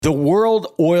The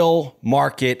world oil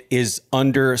market is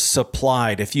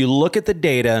undersupplied. If you look at the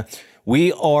data,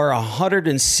 we are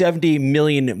 170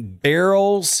 million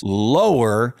barrels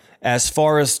lower as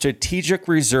far as strategic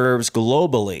reserves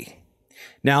globally.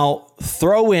 Now,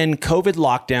 throw in COVID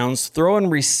lockdowns, throw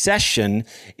in recession,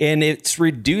 and it's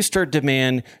reduced our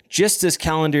demand just this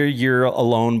calendar year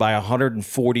alone by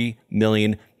 140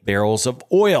 million barrels of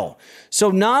oil. So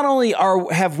not only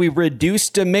have we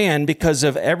reduced demand because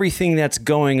of everything that's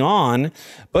going on,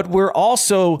 but we're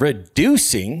also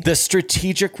reducing the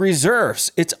strategic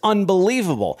reserves. It's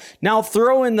unbelievable. Now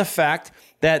throw in the fact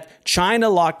that China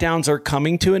lockdowns are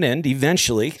coming to an end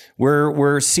eventually.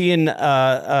 We're seeing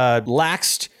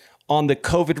laxed on the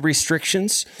COVID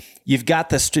restrictions. You've got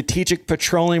the Strategic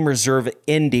Petroleum Reserve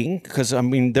ending because,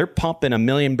 they're pumping 1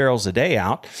 million barrels a day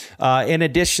out. In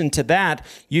addition to that,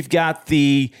 you've got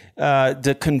the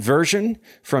conversion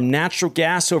from natural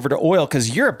gas over to oil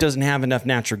because Europe doesn't have enough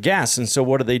natural gas. And so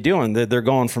what are they doing? They're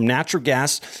going from natural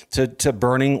gas to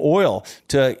burning oil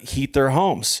to heat their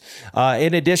homes.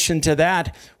 In addition to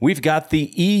that, we've got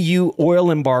the EU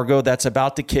oil embargo that's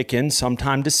about to kick in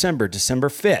sometime December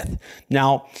 5th.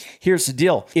 Now, here's the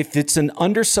deal. If it's an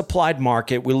undersupplied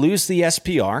market, we lose the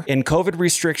SPR and COVID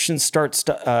restrictions starts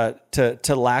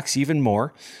to lax even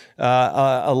more,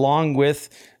 along with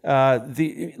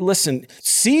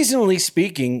seasonally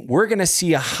speaking, we're going to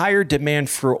see a higher demand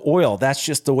for oil. That's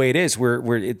just the way it is.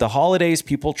 We're the holidays,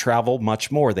 people travel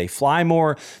much more. They fly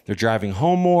more. They're driving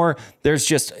home more. There's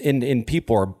just, and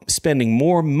people are spending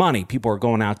more money. People are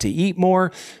going out to eat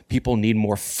more. People need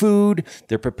more food.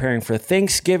 They're preparing for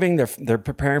Thanksgiving. They're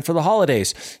preparing for the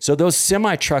holidays. So those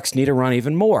semi trucks need to run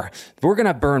even more. We're going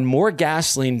to burn more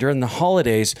gasoline during the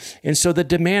holidays. And so the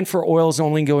demand for oil is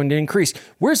only going to increase.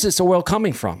 Where's this oil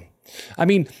coming from?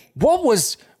 What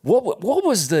was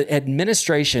the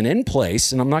administration in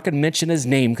place? And I'm not going to mention his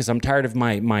name because I'm tired of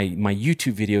my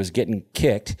YouTube videos getting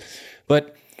kicked.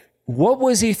 But what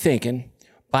was he thinking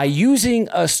by using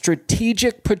a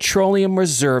strategic petroleum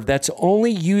reserve that's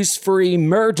only used for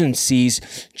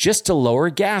emergencies just to lower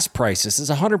gas prices? It's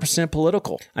 100%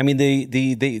 political.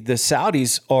 The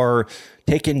Saudis are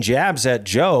taking jabs at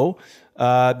Joe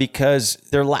because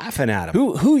they're laughing at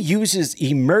him. Who uses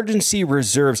emergency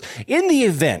reserves in the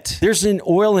event there's an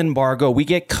oil embargo, we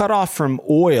get cut off from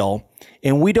oil,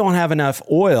 and we don't have enough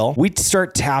oil, we'd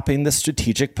start tapping the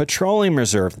Strategic Petroleum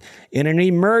Reserve in an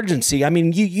emergency.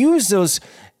 You use those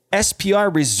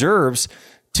SPR reserves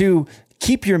to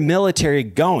keep your military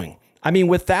going.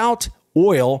 Without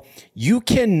oil, you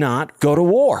cannot go to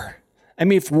war.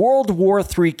 If World War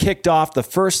III kicked off, the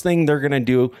first thing they're going to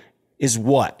do is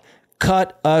what?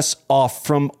 Cut us off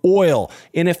from oil.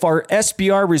 And if our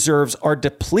SPR reserves are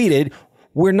depleted,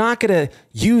 we're not going to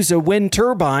use a wind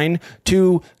turbine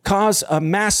to cause a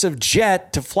massive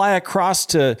jet to fly across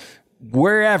to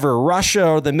wherever, Russia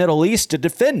or the Middle East, to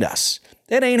defend us.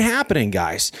 It ain't happening,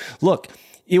 guys. Look,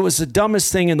 it was the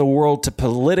dumbest thing in the world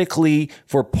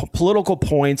for political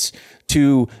points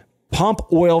to pump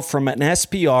oil from an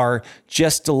SPR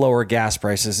just to lower gas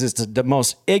prices. It's the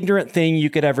most ignorant thing you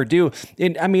could ever do.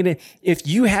 And if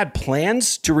you had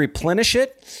plans to replenish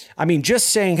it, just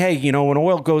saying, hey, when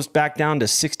oil goes back down to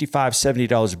 $65,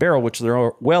 $70 a barrel, which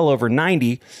they're well over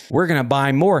 90, we're going to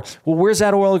buy more. Well, where's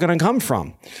that oil going to come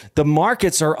from? The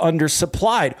markets are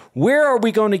undersupplied. Where are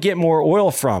we going to get more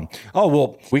oil from? Oh,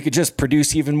 well, we could just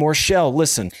produce even more shale.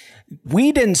 Listen,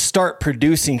 we didn't start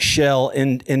producing shale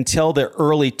until the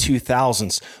early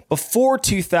 2000s. Before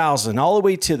 2000, all the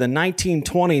way to the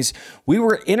 1920s, we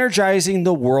were energizing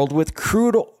the world with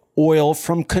crude oil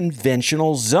from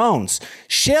conventional zones.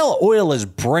 Shale oil is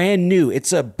brand new.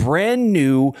 It's a brand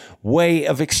new way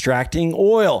of extracting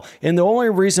oil. And the only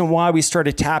reason why we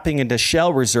started tapping into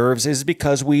shale reserves is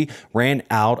because we ran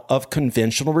out of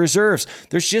conventional reserves.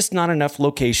 There's just not enough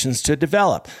locations to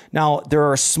develop. Now, there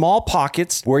are small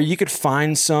pockets where you could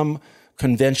find some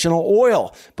conventional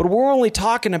oil, but we're only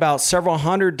talking about several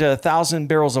hundred to 1,000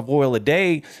 barrels of oil a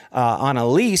day on a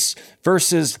lease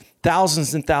versus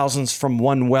thousands and thousands from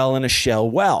one well in a shale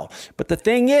well. But the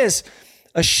thing is,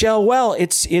 a shale well,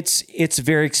 it's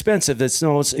very expensive. It's the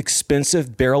most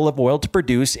expensive barrel of oil to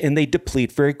produce, and they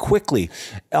deplete very quickly.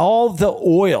 All the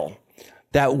oil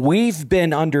that we've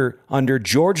been under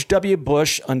George W.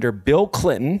 Bush, under Bill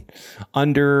Clinton,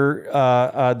 under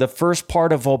the first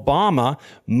part of Obama,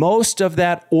 most of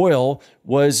that oil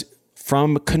was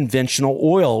from conventional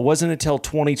oil. It wasn't until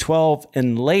 2012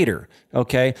 and later.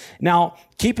 Okay. Now,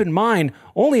 keep in mind,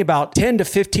 only about 10 to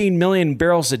 15 million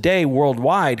barrels a day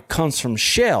worldwide comes from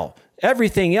shale.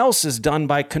 Everything else is done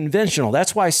by conventional.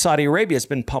 That's why Saudi Arabia has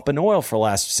been pumping oil for the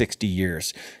last 60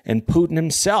 years, and Putin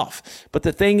himself. But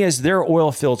the thing is, their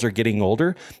oil fields are getting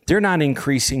older. They're not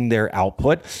increasing their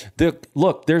output.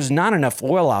 Look, there's not enough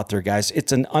oil out there, guys.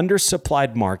 It's an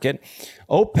undersupplied market.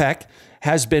 OPEC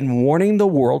has been warning the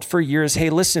world for years, hey,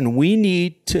 listen, we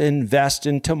need to invest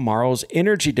in tomorrow's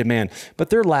energy demand. But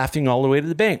they're laughing all the way to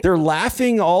the bank. They're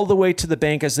laughing all the way to the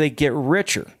bank as they get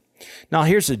richer. Now,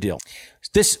 here's the deal.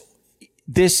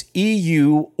 This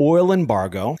EU oil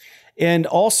embargo, and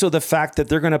also the fact that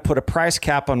they're going to put a price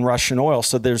cap on Russian oil.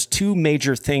 So there's two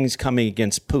major things coming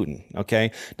against Putin.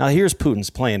 Okay. Now here's Putin's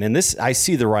plan. And this, I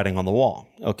see the writing on the wall.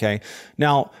 Okay.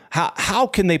 Now, how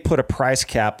can they put a price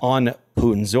cap on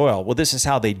Putin's oil? Well, this is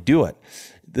how they do it.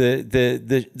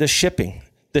 The shipping.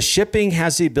 The shipping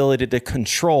has the ability to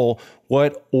control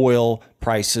what oil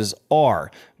prices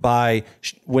are by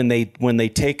when they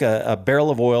take a barrel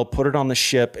of oil, put it on the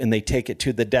ship, and they take it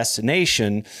to the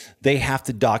destination. They have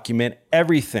to document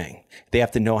everything. They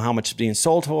have to know how much is being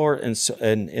sold for, and so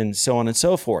on and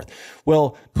so forth.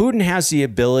 Well, Putin has the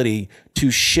ability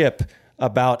to ship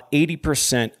about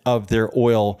 80% of their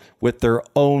oil with their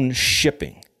own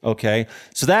shipping. Okay,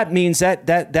 so that means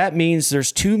that means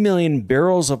there's 2 million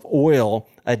barrels of oil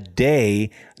a day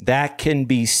that can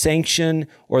be sanctioned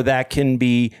or that can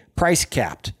be price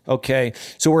capped. Okay,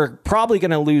 so we're probably going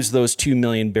to lose those 2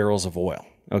 million barrels of oil.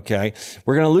 Okay,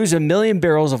 we're going to lose 1 million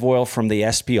barrels of oil from the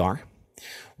SPR.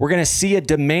 We're going to see a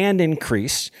demand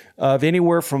increase of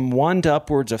anywhere from 1 to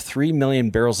upwards of 3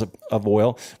 million barrels of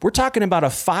oil. We're talking about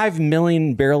a 5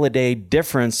 million barrel a day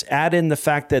difference. Add in the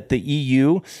fact that the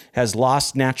EU has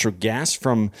lost natural gas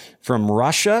from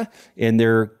Russia, and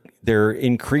they're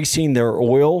increasing their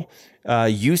oil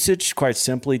usage quite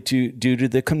simply due to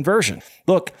the conversion.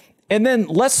 Look, and then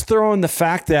let's throw in the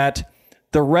fact that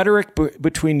the rhetoric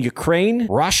between Ukraine,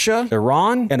 Russia,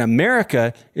 Iran, and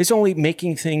America is only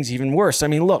making things even worse. I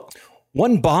mean, look,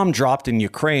 one bomb dropped in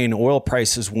Ukraine, oil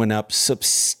prices went up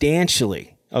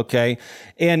substantially, okay?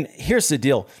 And here's the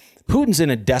deal. Putin's in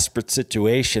a desperate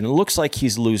situation. It looks like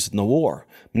he's losing the war.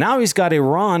 Now he's got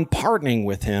Iran partnering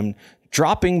with him,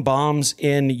 dropping bombs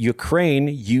in Ukraine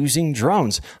using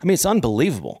drones. I mean, it's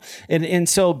unbelievable. And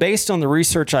so based on the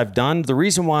research I've done, the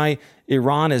reason why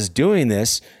Iran is doing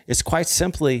this is quite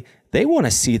simply they want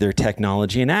to see their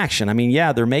technology in action. I mean,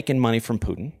 yeah, they're making money from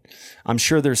Putin. I'm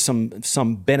sure there's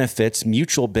some benefits,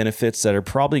 mutual benefits that are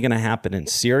probably going to happen in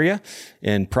Syria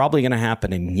and probably going to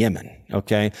happen in Yemen.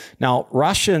 Okay. Now,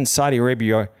 Russia and Saudi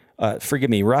Arabia,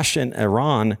 Russia and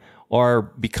Iran are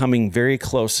becoming very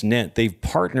close knit. They've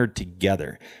partnered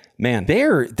together. Man, they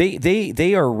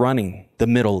are running the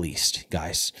Middle East,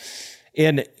 guys.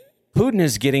 And Putin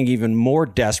is getting even more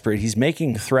desperate. He's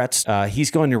making threats. He's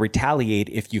going to retaliate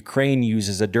if Ukraine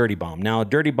uses a dirty bomb. Now, a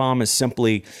dirty bomb is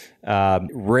simply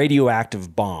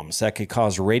radioactive bombs that could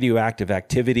cause radioactive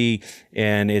activity.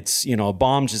 And it's, a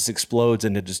bomb just explodes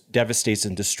and it just devastates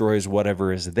and destroys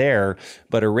whatever is there.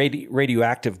 But a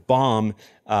radioactive bomb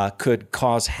could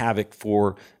cause havoc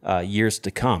for years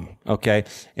to come. Okay.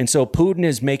 And so Putin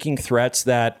is making threats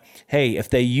that, hey, if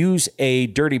they use a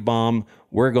dirty bomb,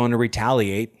 we're going to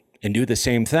retaliate and do the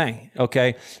same thing.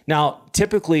 Okay. Now,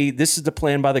 typically, this is the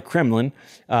plan by the Kremlin.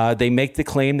 They make the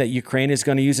claim that Ukraine is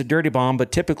going to use a dirty bomb,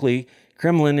 but typically,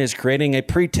 Kremlin is creating a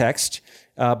pretext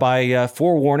by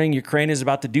forewarning Ukraine is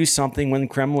about to do something when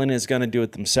Kremlin is going to do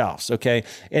it themselves. Okay.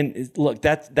 And look,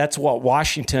 that's what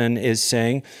Washington is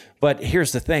saying. But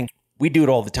here's the thing. We do it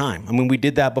all the time. I mean, we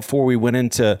did that before we went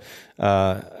into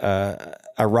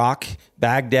Iraq,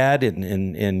 Baghdad,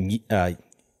 and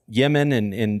Yemen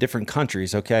and in different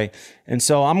countries, okay? And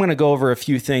so I'm going to go over a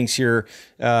few things here,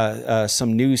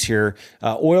 some news here.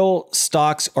 Oil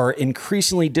stocks are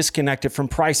increasingly disconnected from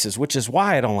prices, which is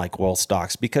why I don't like oil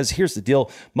stocks, because here's the deal.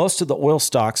 Most of the oil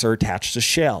stocks are attached to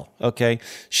shale, okay?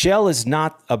 Shale is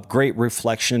not a great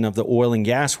reflection of the oil and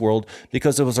gas world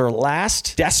because it was our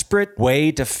last desperate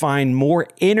way to find more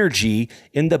energy,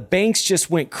 and the banks just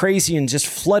went crazy and just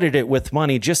flooded it with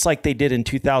money, just like they did in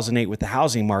 2008 with the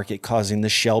housing market, causing the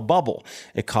shale bubble.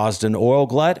 It caused an oil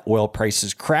glut. Oil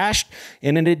prices crashed.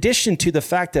 And in addition to the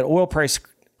fact that oil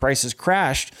prices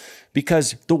crashed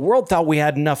because the world thought we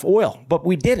had enough oil, but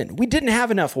we didn't. We didn't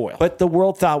have enough oil, but the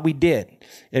world thought we did.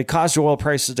 It caused oil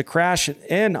prices to crash.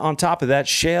 And on top of that,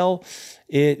 shale,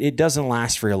 it doesn't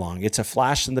last very long. It's a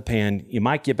flash in the pan. You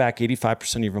might get back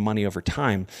 85% of your money over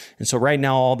time. And so right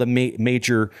now, all the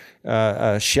major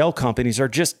shale companies are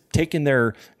just taking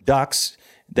their ducks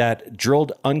that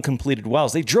drilled uncompleted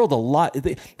wells. They drilled a lot.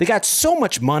 They got so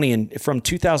much money from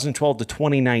 2012 to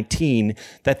 2019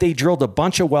 that they drilled a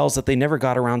bunch of wells that they never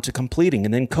got around to completing.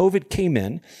 And then COVID came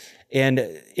in and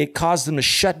it caused them to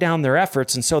shut down their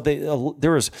efforts. And so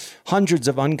there was hundreds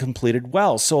of uncompleted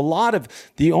wells. So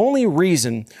the only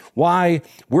reason why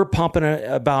we're pumping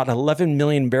about 11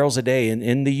 million barrels a day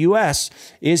in the U.S.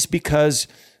 is because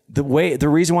the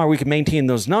reason why we can maintain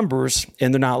those numbers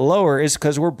and they're not lower is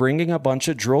because we're bringing a bunch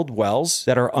of drilled wells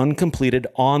that are uncompleted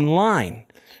online.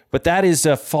 But that is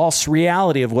a false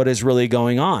reality of what is really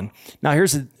going on. Now,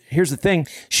 here's the thing.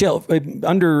 Shell,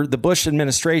 under the Bush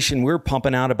administration, we're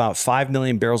pumping out about 5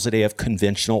 million barrels a day of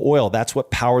conventional oil. That's what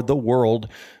powered the world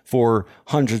for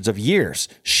hundreds of years.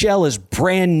 Shell is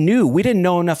brand new. We didn't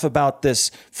know enough about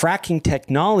this fracking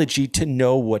technology to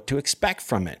know what to expect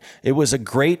from it. It was a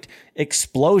great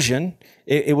explosion.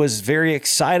 It was very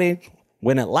exciting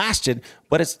when it lasted,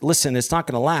 but it's not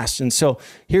going to last. And so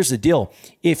here's the deal.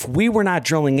 If we were not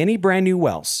drilling any brand new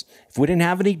wells, if we didn't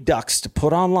have any DUCs to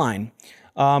put online,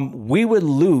 we would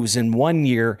lose in 1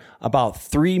 year about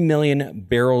 3 million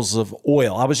barrels of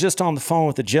oil. I was just on the phone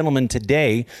with a gentleman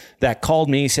today that called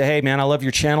me. He said, "Hey man, I love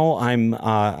your channel. I'm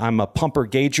a pumper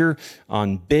gauger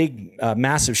on big,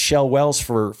 massive Shell wells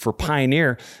for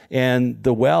Pioneer. And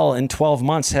the well in 12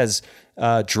 months has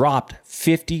dropped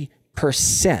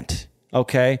 50%.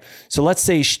 Okay, so let's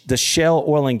say the shale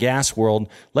oil and gas world,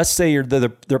 let's say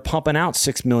they're pumping out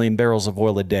 6 million barrels of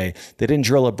oil a day. They didn't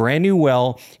drill a brand new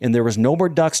well and there was no more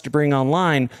DUCs to bring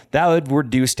online. That would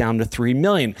reduce down to 3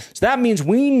 million. So that means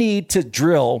we need to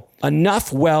drill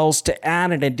enough wells to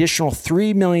add an additional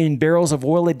 3 million barrels of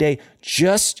oil a day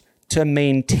just to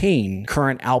maintain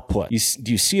current output.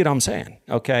 Do you see what I'm saying?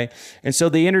 Okay, and so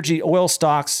the energy oil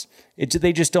stocks,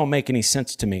 they just don't make any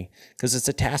sense to me because it's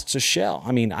attached to Shell.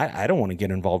 I mean, I don't want to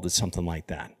get involved with something like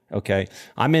that, okay?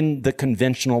 I'm in the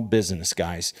conventional business,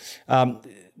 guys.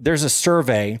 There's a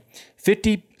survey,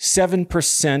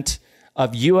 57%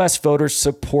 of U.S. voters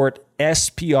support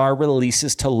SPR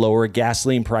releases to lower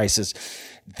gasoline prices.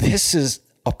 This is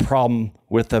a problem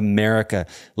with America.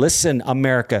 Listen,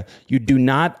 America, you do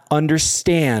not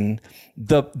understand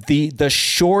the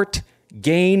short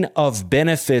gain of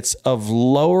benefits of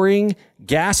lowering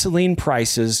gasoline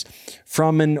prices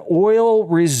from an oil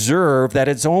reserve that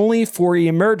is only for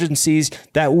emergencies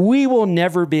that we will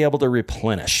never be able to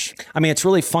replenish. I mean, it's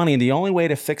really funny. The only way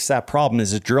to fix that problem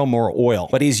is to drill more oil.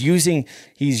 But he's using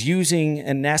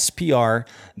an SPR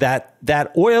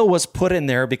that oil was put in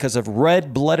there because of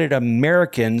red-blooded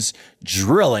Americans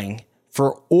drilling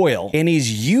for oil. And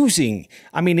he's using,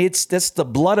 that's the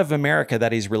blood of America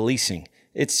that he's releasing.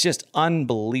 It's just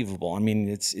unbelievable. I mean,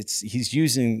 he's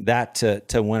using that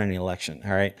to win an election.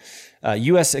 All right.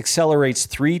 U.S. accelerates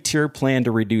 3-tier plan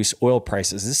to reduce oil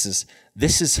prices.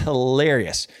 This is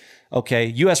hilarious. Okay.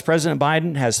 U.S. President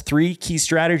Biden has 3 key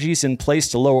strategies in place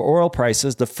to lower oil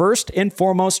prices. The first and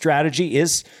foremost strategy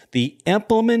is the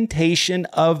implementation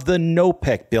of the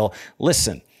NOPEC bill.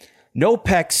 Listen.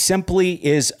 NOPEC simply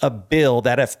is a bill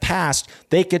that if passed,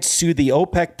 they could sue the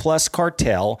OPEC Plus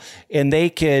cartel and they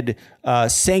could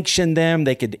sanction them.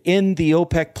 They could end the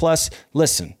OPEC Plus.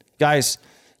 Listen, guys,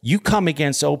 you come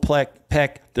against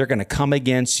OPEC, they're going to come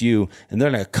against you and they're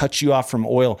going to cut you off from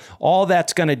oil. All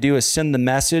that's going to do is send the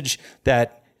message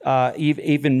that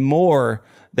even more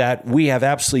that we have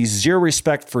absolutely zero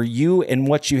respect for you and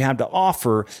what you have to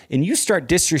offer, and you start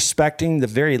disrespecting the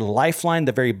very lifeline,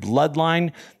 the very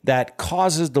bloodline that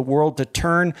causes the world to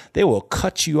turn, they will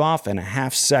cut you off in a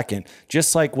half second,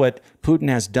 just like what Putin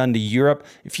has done to Europe.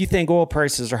 If you think oil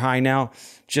prices are high now,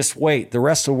 just wait. The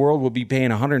rest of the world will be paying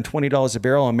 $120 a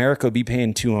barrel. America will be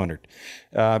paying $200.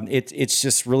 It's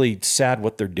just really sad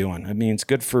what they're doing. I mean, it's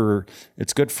good for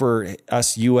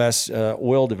us U.S.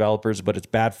 Oil developers, but it's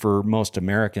bad for most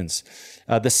Americans.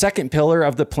 The second pillar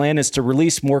of the plan is to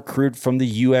release more crude from the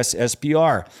U.S.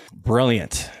 SPR.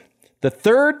 Brilliant. The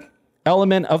third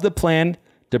element of the plan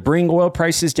to bring oil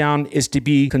prices down is to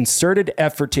be concerted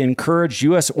effort to encourage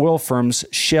U.S. oil firms,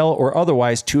 Shell or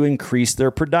otherwise, to increase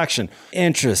their production.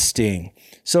 Interesting.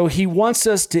 So he wants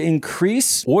us to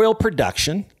increase oil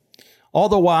production. All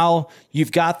the while,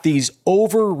 you've got these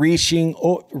overreaching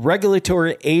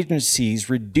regulatory agencies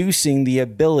reducing the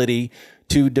ability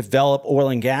to develop oil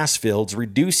and gas fields,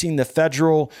 reducing the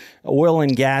federal oil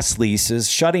and gas leases,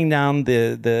 shutting down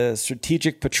the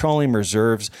strategic petroleum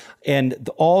reserves, and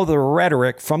all the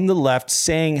rhetoric from the left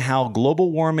saying how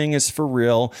global warming is for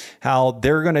real, how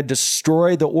they're going to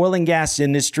destroy the oil and gas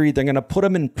industry, they're going to put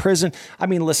them in prison. I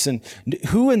mean, listen,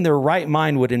 who in their right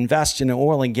mind would invest in an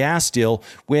oil and gas deal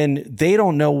when they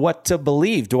don't know what to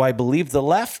believe? Do I believe the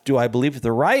left? Do I believe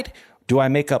the right? Do I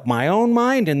make up my own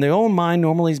mind? And the own mind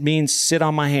normally means sit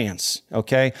on my hands,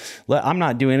 okay? I'm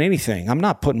not doing anything. I'm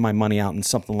not putting my money out in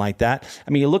something like that. I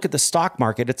mean, you look at the stock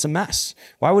market, it's a mess.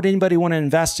 Why would anybody want to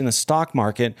invest in a stock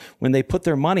market when they put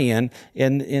their money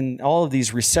in all of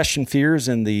these recession fears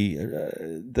and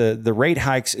the rate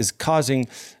hikes is causing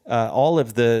all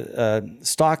of the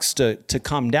stocks to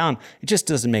come down? It just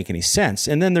doesn't make any sense.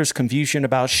 And then there's confusion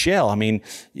about shale. I mean,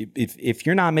 if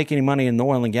you're not making any money in the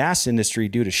oil and gas industry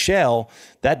due to shale,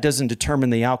 that doesn't determine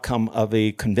the outcome of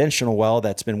a conventional well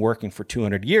that's been working for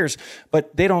 200 years,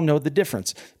 but they don't know the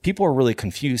difference. People are really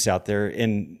confused out there,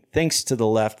 and thanks to the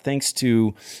left, thanks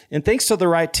to the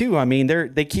right too. I mean,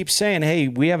 they keep saying, hey,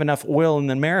 we have enough oil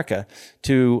in America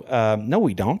to, no,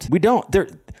 we don't. We don't.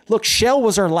 Look, shale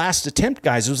was our last attempt,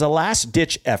 guys. It was a last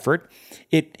ditch effort.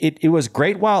 It was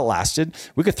great while it lasted.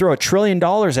 We could throw $1 trillion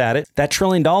at it. That $1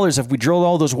 trillion, if we drilled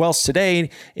all those wells today,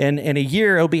 in a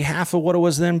year, it'll be half of what it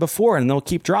was then before, and they'll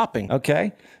keep dropping.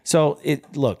 Okay. So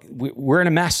look, we're in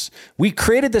a mess. We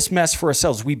created this mess for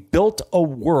ourselves. We built a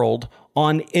world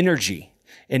on energy.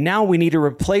 And now we need to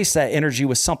replace that energy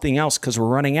with something else because we're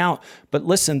running out. But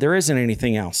listen, there isn't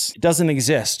anything else. It doesn't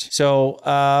exist. So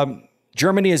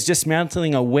Germany is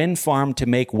dismantling a wind farm to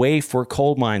make way for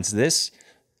coal mines.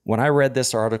 When I read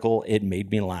this article, it made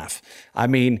me laugh. I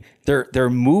mean, they're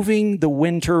moving the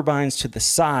wind turbines to the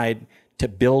side to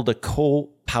build a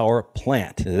coal power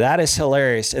plant. That is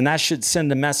hilarious. And that should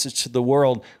send a message to the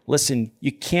world. Listen,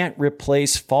 you can't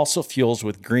replace fossil fuels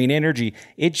with green energy.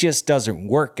 It just doesn't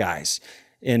work, guys.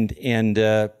 And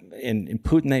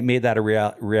Putin, they made that a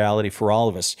reality for all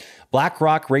of us.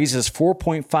 BlackRock raises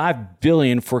 $4.5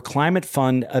 billion for climate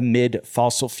fund amid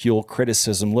fossil fuel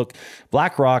criticism. Look,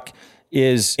 BlackRock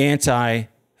is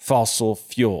anti-fossil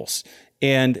fuels.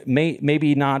 And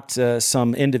maybe not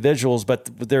some individuals, but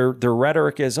their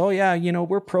rhetoric is, oh yeah,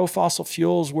 we're pro fossil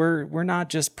fuels. We're not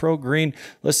just pro green.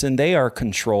 Listen, they are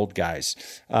controlled guys.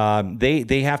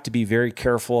 They have to be very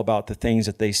careful about the things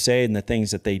that they say and the things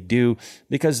that they do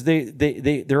because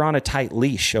they're on a tight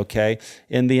leash. Okay,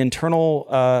 and the internal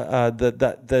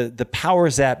the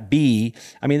powers that be.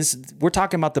 I mean, we're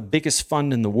talking about the biggest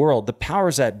fund in the world. The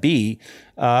powers that be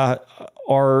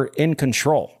are in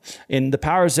control. And the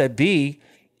powers that be,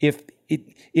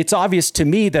 it's obvious to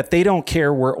me that they don't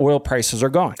care where oil prices are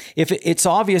going. If it's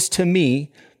obvious to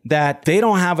me that they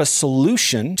don't have a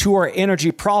solution to our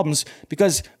energy problems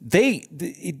because they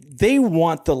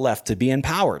want the left to be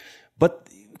empowered. But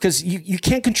because you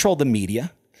can't control the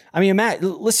media. I mean,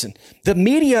 listen, the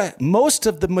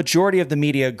majority of the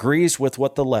media agrees with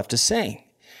what the left is saying.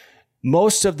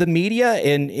 Most of the media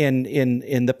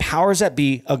in the powers that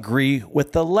be agree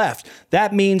with the left.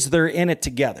 That means they're in it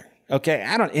together. Okay,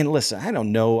 I don't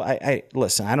know. I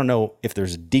don't know if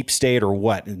there's a deep state or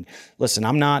what. And listen,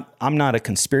 I'm not a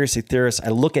conspiracy theorist. I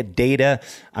look at data.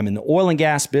 I'm in the oil and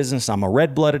gas business. I'm a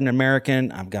red-blooded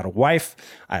American. I've got a wife.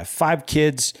 I have 5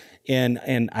 kids. And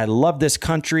I love this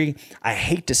country. I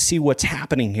hate to see what's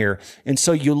happening here. And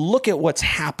so you look at what's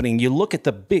happening. You look at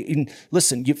the big.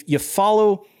 Listen, you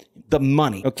follow the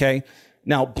money, okay?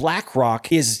 Now, BlackRock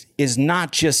is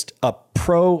not just a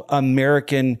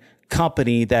pro-American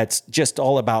company that's just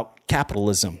all about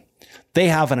capitalism. They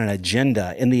have an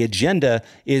agenda, and the agenda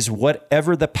is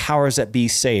whatever the powers that be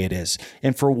say it is.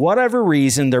 And for whatever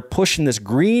reason, they're pushing this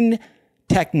green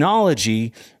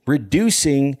technology,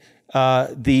 reducing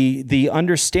the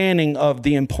understanding of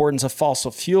the importance of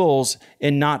fossil fuels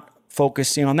and not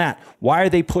focusing on that. Why are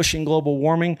they pushing global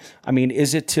warming? I mean,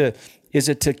 is it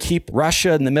to keep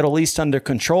Russia and the Middle East under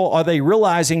control? Are they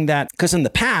realizing that, because in the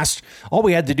past, all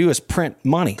we had to do is print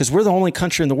money, because we're the only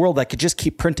country in the world that could just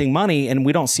keep printing money and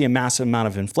we don't see a massive amount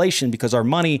of inflation because our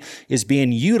money is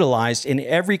being utilized in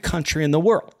every country in the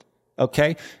world.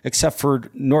 Okay, except for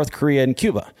North Korea and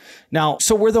Cuba. Now,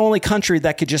 so we're the only country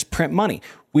that could just print money.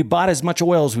 We bought as much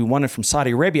oil as we wanted from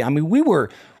Saudi Arabia. I mean, we were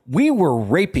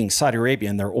raping Saudi Arabia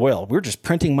and their oil. We were just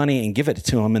printing money and giving it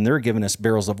to them, and they're giving us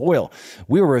barrels of oil.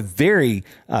 We were a very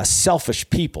selfish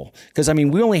people because, I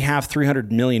mean, we only have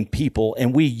 300 million people,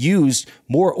 and we use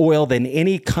more oil than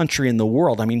any country in the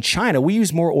world. I mean, China, we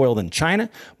use more oil than China.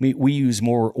 We use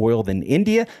more oil than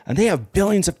India, and they have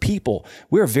billions of people.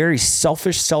 We're very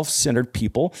selfish, self-centered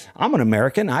people. I'm an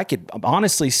American. I could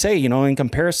honestly say, in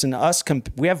comparison to us,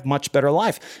 we have much better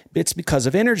life. It's because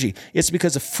of energy. It's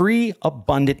because of free,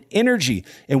 abundant energy,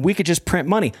 and we could just print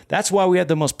money. That's why we have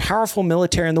the most powerful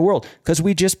military in the world, because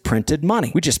we just printed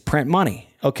money. We just print money,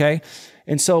 okay?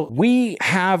 And so we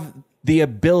have the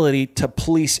ability to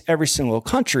police every single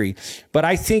country, but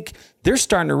I think they're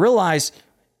starting to realize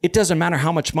it doesn't matter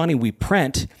how much money we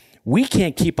print. We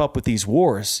can't keep up with these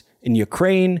wars in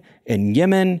Ukraine, in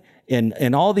Yemen,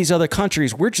 in all these other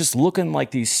countries, we're just looking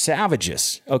like these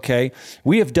savages. Okay,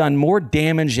 we have done more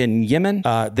damage in Yemen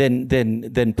than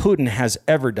Putin has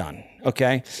ever done.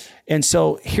 Okay, and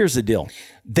so here's the deal: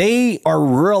 they are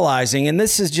realizing, and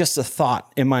this is just a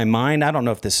thought in my mind. I don't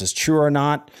know if this is true or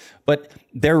not, but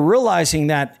they're realizing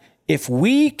that if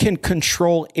we can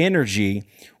control energy,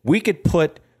 we could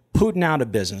put Putin out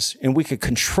of business and we could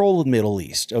control the Middle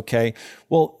East. Okay,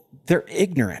 well, they're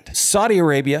ignorant. Saudi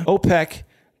Arabia, OPEC,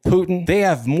 Putin, they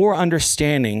have more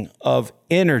understanding of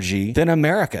energy than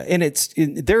America. And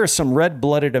there are some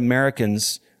red-blooded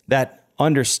Americans that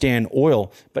understand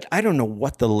oil, but I don't know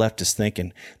what the left is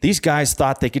thinking. These guys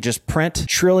thought they could just print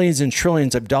trillions and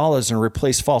trillions of dollars and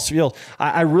replace fossil fuels.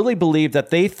 I really believe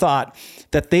that they thought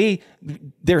that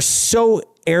they're so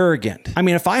arrogant. I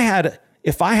mean, if I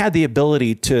had the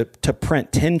ability to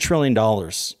print $10 trillion,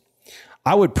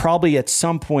 I would probably at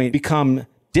some point become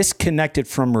disconnected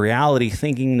from reality,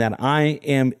 thinking that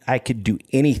I could do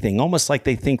anything, almost like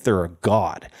they think they're a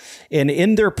god. And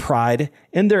in their pride,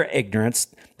 in their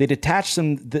ignorance, they detached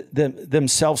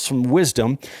themselves from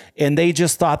wisdom, and they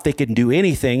just thought they could do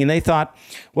anything. And they thought,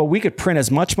 well, we could print as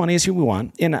much money as we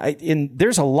want. And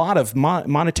there's a lot of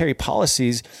monetary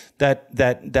policies that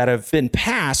have been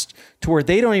passed to where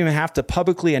they don't even have to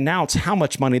publicly announce how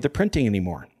much money they're printing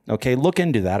anymore. Okay, look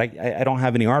into that. I don't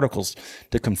have any articles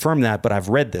to confirm that, but I've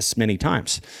read this many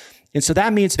times. And so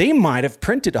that means they might have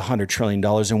printed $100 trillion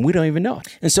and we don't even know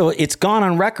it. And so it's gone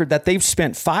on record that they've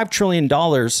spent $5 trillion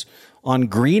on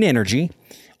green energy,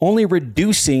 only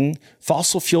reducing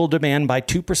fossil fuel demand by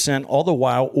 2%, all the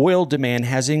while oil demand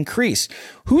has increased.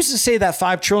 Who's to say that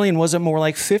 5 trillion wasn't more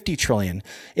like 50 trillion?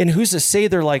 And who's to say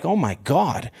they're like, oh my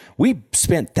God, we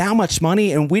spent that much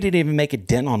money and we didn't even make a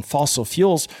dent on fossil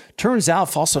fuels. Turns out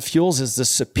fossil fuels is the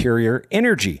superior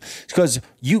energy because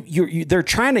they're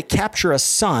trying to capture a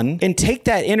sun and take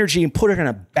that energy and put it in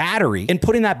a battery and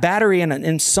putting that battery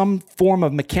in some form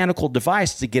of mechanical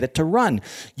device to get it to run.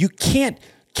 You can't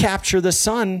capture the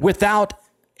sun without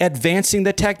advancing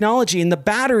the technology, and the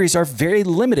batteries are very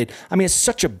limited. I mean, it's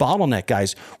such a bottleneck,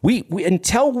 guys. We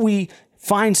until we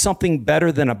find something better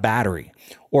than a battery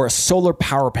or a solar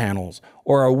power panels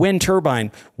or a wind turbine,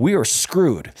 we are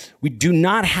screwed. We do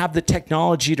not have the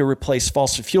technology to replace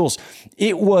fossil fuels.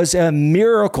 It was a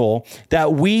miracle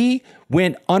that we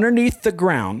went underneath the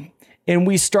ground and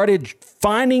we started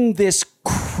finding this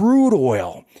crude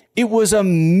oil. It was a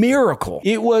miracle.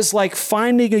 It was like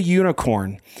finding a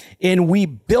unicorn. And we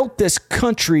built this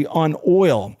country on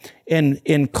oil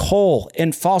and coal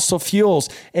and fossil fuels.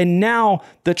 And now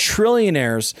the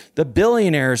trillionaires, the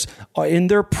billionaires, in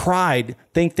their pride,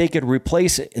 think they could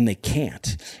replace it and they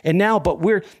can't. And now,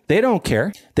 they don't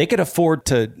care. They could afford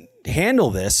to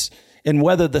handle this and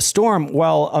weather the storm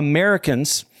while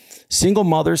Americans, single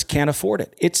mothers, can't afford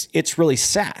it. It's really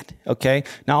sad. Okay.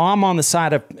 Now I'm on the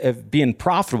side of being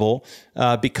profitable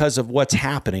because of what's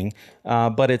happening,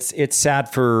 but it's sad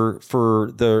for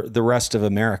the rest of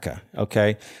America.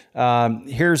 Okay.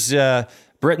 Here's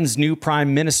Britain's new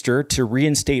prime minister to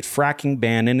reinstate fracking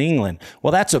ban in England.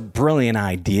 Well, that's a brilliant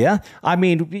idea. I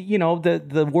mean,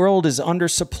 the world is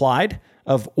undersupplied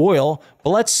of oil, but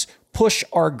let's push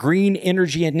our green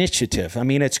energy initiative. I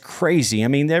mean, it's crazy. I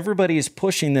mean, everybody is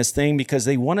pushing this thing because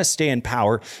they want to stay in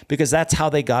power because that's how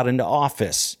they got into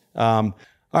office. All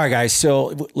right, guys.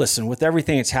 So listen, with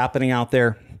everything that's happening out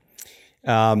there,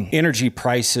 energy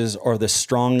prices are the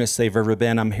strongest they've ever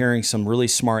been. I'm hearing some really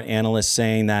smart analysts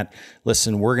saying that,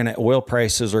 listen, oil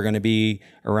prices are going to be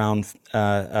around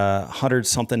 $100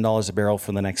 something a barrel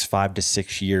for the next 5 to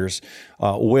 6 years.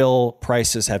 Oil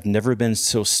prices have never been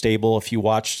so stable. If you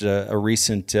watched a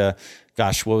recent,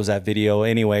 what was that video?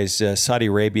 Anyways, Saudi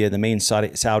Arabia, the main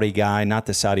Saudi guy, not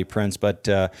the Saudi prince, but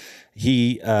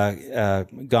he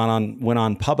went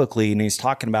on publicly and he's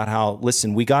talking about how,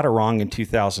 listen, we got it wrong in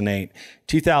 2008.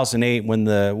 2008,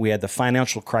 when we had the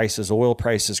financial crisis, oil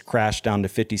prices crashed down to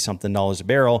 50 something a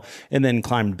barrel and then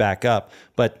climbed back up.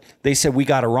 But they said we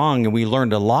got it wrong and we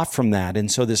learned a lot from that.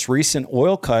 And so this recent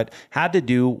oil cut had to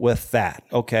do with that.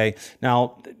 Okay.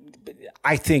 Now,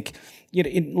 I think,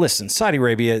 listen, Saudi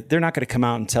Arabia, they're not going to come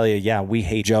out and tell you, yeah, we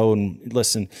hate Joe. And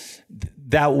listen,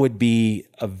 that would be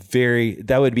a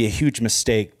huge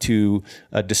mistake to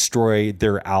destroy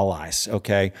their allies.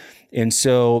 Okay. And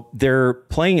so they're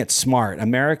playing it smart.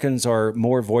 Americans are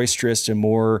more boisterous and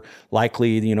more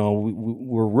likely,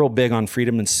 we're real big on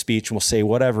freedom of speech. We'll say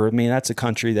whatever. I mean, that's a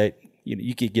country that,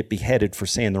 you could get beheaded for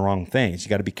saying the wrong things. You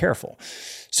got to be careful.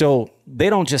 So they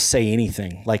don't just say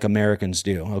anything like Americans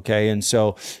do, okay? And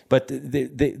so, but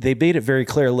they made it very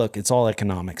clear, look, it's all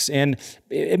economics. And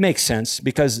it makes sense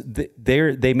because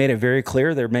they made it very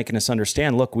clear. They're making us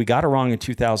understand, look, we got it wrong in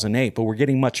 2008, but we're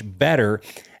getting much better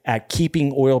at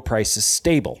keeping oil prices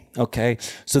stable, okay?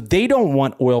 So they don't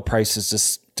want oil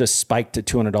prices to spike to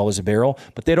 $200 a barrel,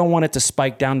 but they don't want it to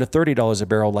spike down to $30 a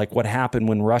barrel like what happened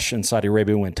when Russia and Saudi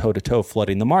Arabia went toe-to-toe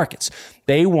flooding the markets.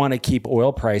 They want to keep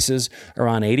oil prices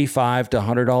around $85 to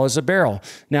 $100 a barrel.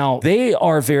 Now, they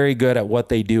are very good at what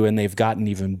they do, and they've gotten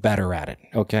even better at it,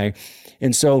 okay?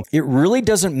 And so it really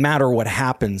doesn't matter what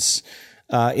happens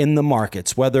in the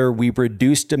markets, whether we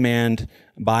reduce demand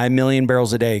by 1 million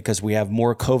barrels a day because we have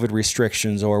more COVID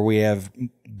restrictions or we have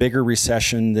bigger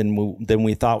recession than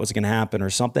we thought was going to happen, or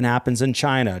something happens in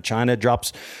China. China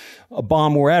drops a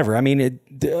bomb wherever. I mean,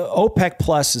 OPEC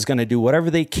Plus is going to do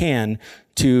whatever they can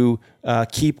to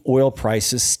keep oil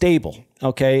prices stable.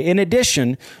 Okay. In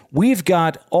addition, we've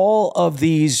got all of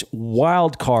these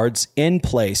wild cards in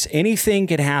place. Anything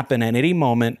could happen at any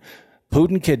moment.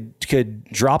 Putin could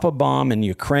drop a bomb in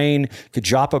Ukraine, could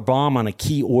drop a bomb on a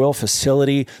key oil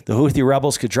facility. The Houthi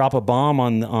rebels could drop a bomb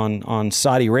on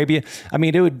Saudi Arabia. I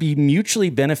mean, it would be mutually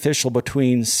beneficial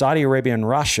between Saudi Arabia and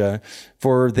Russia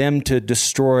for them to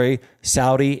destroy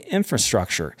Saudi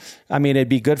infrastructure. I mean, it'd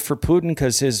be good for Putin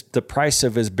because the price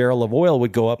of his barrel of oil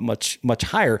would go up much, much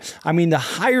higher. I mean, the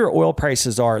higher oil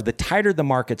prices are, the tighter the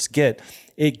markets get,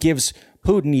 it gives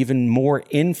Putin even more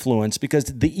influence because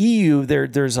the EU,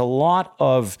 there's a lot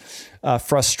of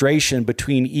frustration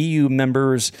between EU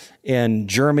members and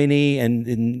Germany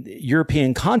and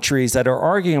European countries that are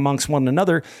arguing amongst one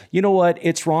another. You know what?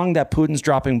 It's wrong that Putin's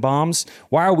dropping bombs.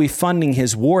 Why are we funding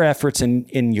his war efforts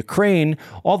in Ukraine?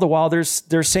 All the while they're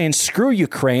saying, screw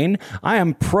Ukraine. I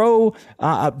am pro,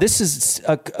 this is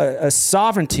a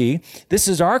sovereignty. This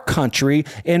is our country,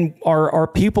 and our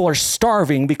people are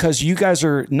starving because you guys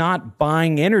are not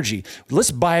buying energy.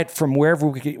 Let's buy it from wherever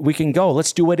we can go.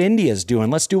 Let's do what India's doing.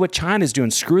 Let's do what China's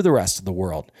doing. Screw the rest of the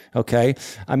world. Okay?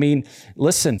 I mean,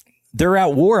 listen, they're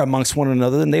at war amongst one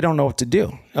another and they don't know what to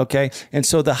do. Okay. And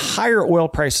so the higher oil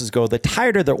prices go, the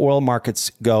tighter the oil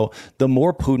markets go, the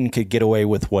more Putin could get away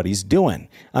with what he's doing.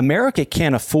 America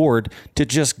can't afford to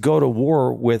just go to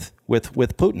war with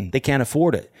Putin. They can't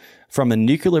afford it. From a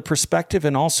nuclear perspective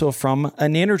and also from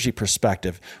an energy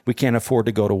perspective. We can't afford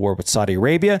to go to war with Saudi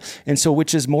Arabia. And so,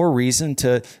 which is more reason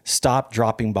to stop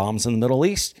dropping bombs in the Middle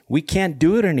East. We can't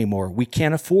do it anymore. We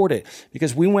can't afford it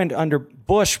because we went under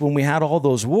Bush when we had all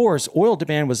those wars. Oil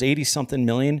demand was 80 something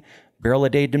million barrel a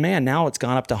day demand. Now it's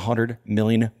gone up to 100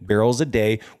 million barrels a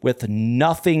day with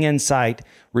nothing in sight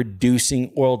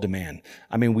reducing oil demand.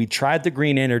 I mean, we tried the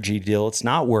green energy deal. It's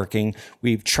not working.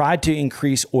 We've tried to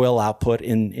increase oil output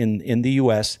in the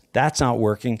U.S. That's not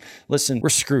working. Listen, we're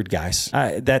screwed, guys.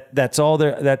 That's all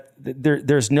there.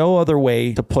 There's no other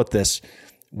way to put this.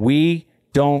 We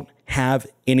don't have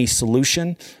any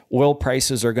solution. Oil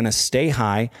prices are going to stay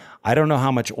high. I don't know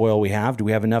how much oil we have. Do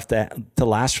we have enough to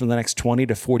last for the next 20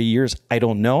 to 40 years? I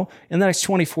don't know. In the next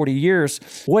 20, 40 years,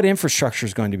 what infrastructure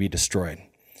is going to be destroyed?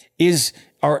 Is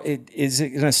it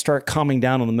going to start calming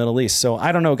down in the Middle East? So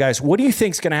I don't know, guys. What do you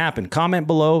think is going to happen? Comment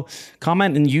below.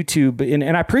 Comment in YouTube.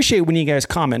 And I appreciate when you guys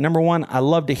comment. Number one, I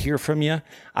love to hear from you.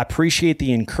 I appreciate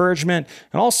the encouragement.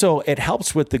 And also, it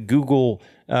helps with the Google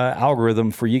algorithm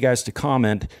for you guys to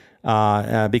comment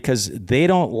because they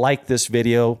don't like this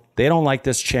video. They don't like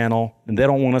this channel. And they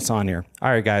don't want us on here. All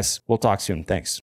right, guys. We'll talk soon. Thanks.